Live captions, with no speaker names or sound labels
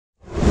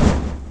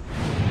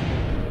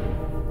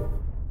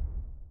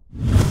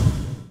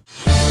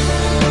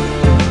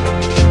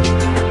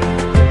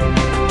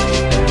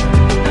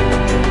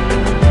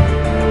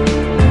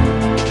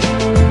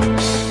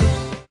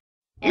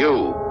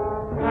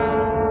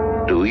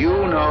Do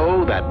you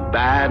know that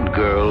bad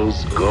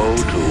girls go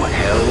to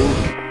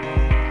hell?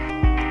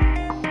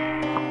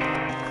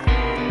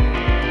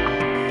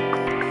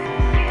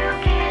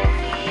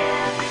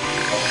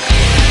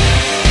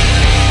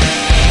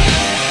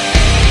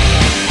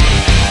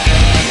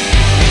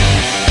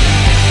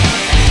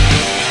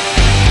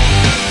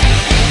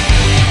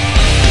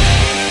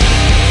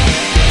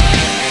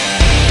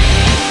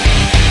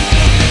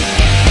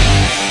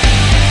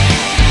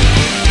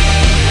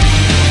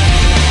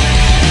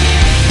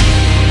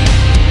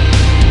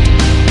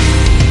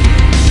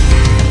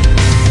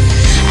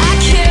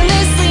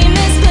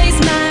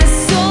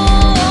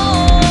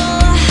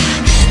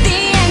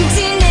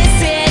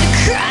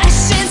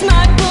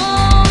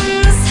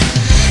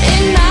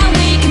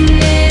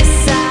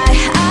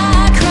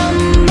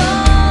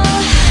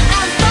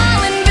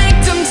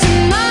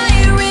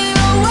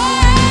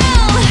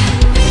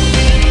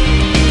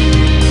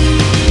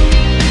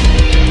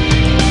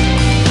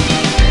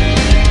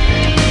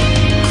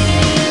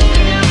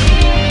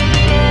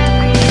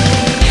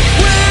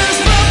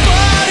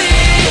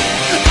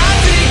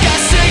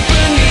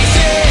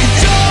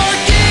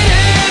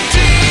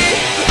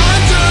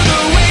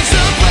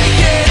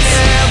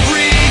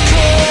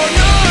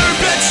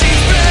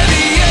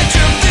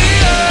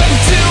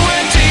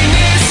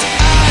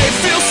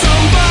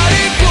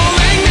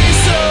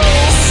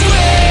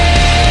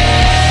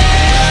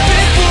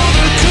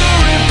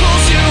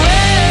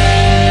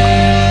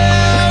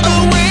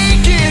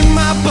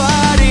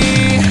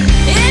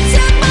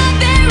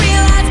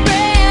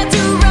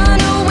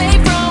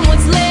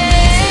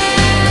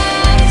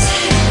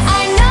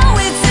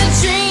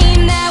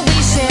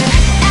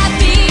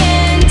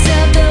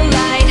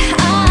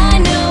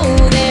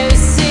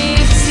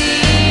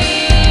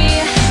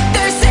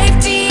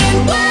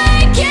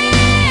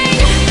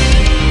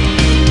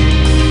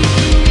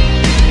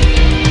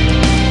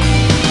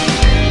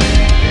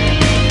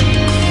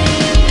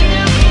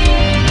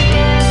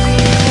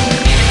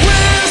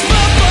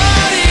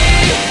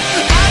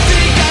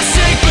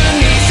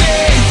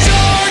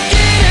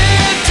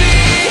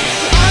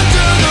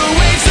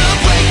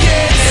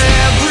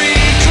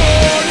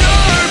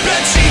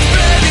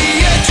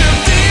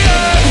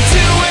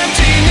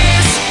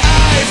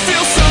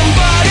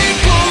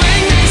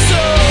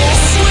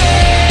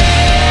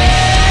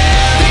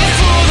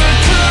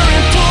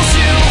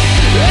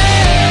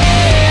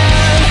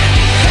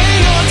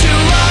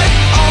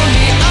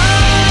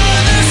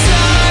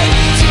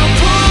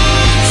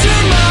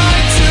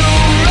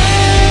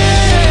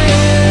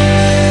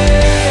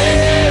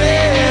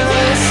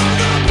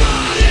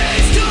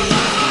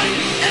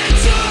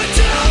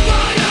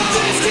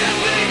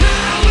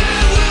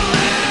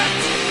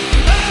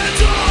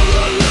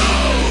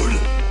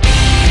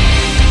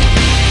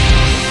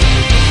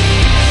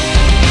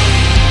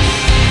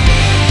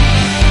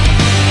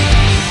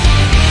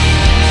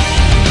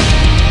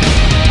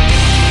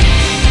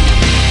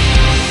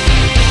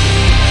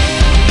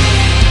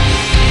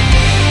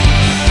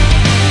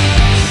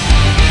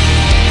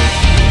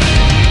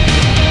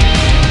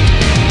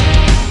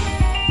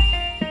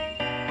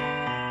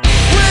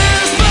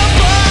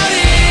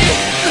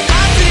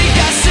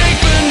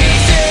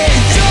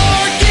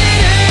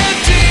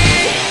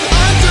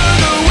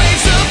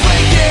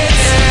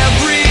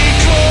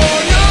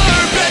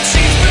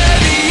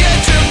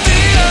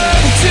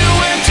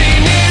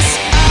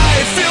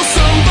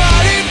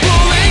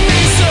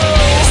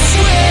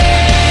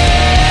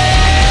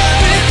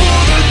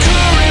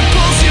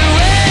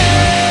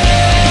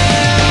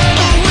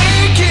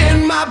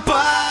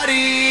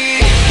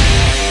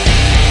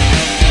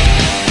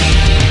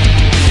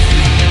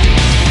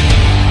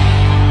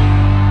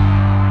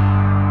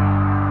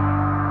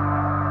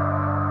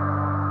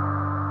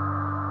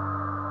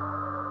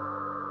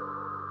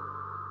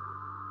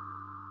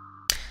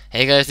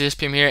 Hey guys, this is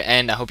Pim here,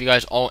 and I hope you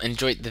guys all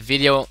enjoyed the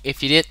video.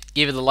 If you did,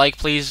 give it a like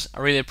please, I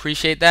really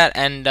appreciate that.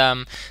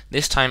 And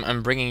this time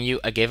I'm bringing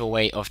you a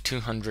giveaway of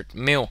 200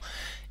 mil.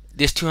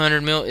 This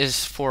 200 mil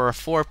is for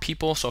 4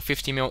 people, so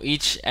 50 mil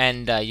each,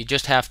 and you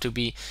just have to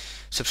be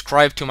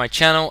subscribed to my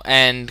channel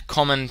and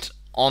comment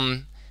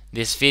on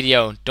this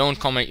video.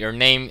 Don't comment your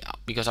name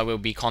because I will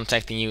be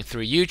contacting you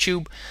through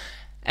YouTube.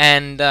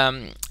 And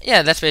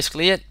yeah, that's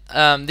basically it.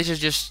 This is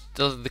just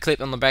the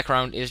clip on the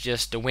background is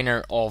just the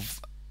winner of.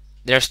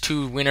 There's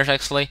 2 winners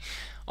actually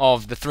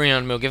of the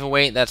 300 mil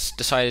giveaway. That's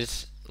decided,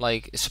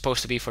 like, it's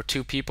supposed to be for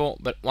 2 people,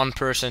 but 1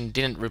 person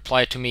didn't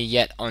reply to me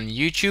yet on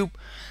YouTube.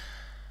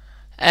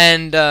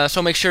 And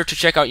so make sure to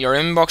check out your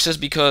inboxes,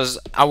 because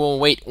I will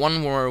wait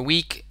 1 more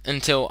week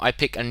until I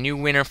pick a new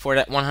winner for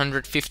that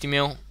 150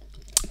 mil.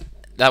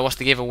 That was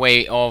the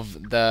giveaway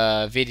of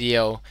the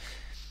video,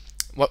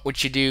 what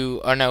would you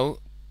do, or no,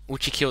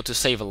 would you kill to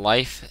save a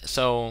life?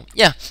 So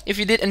yeah, if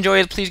you did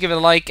enjoy it, please give it a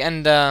like,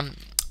 and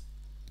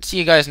see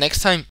you guys next time.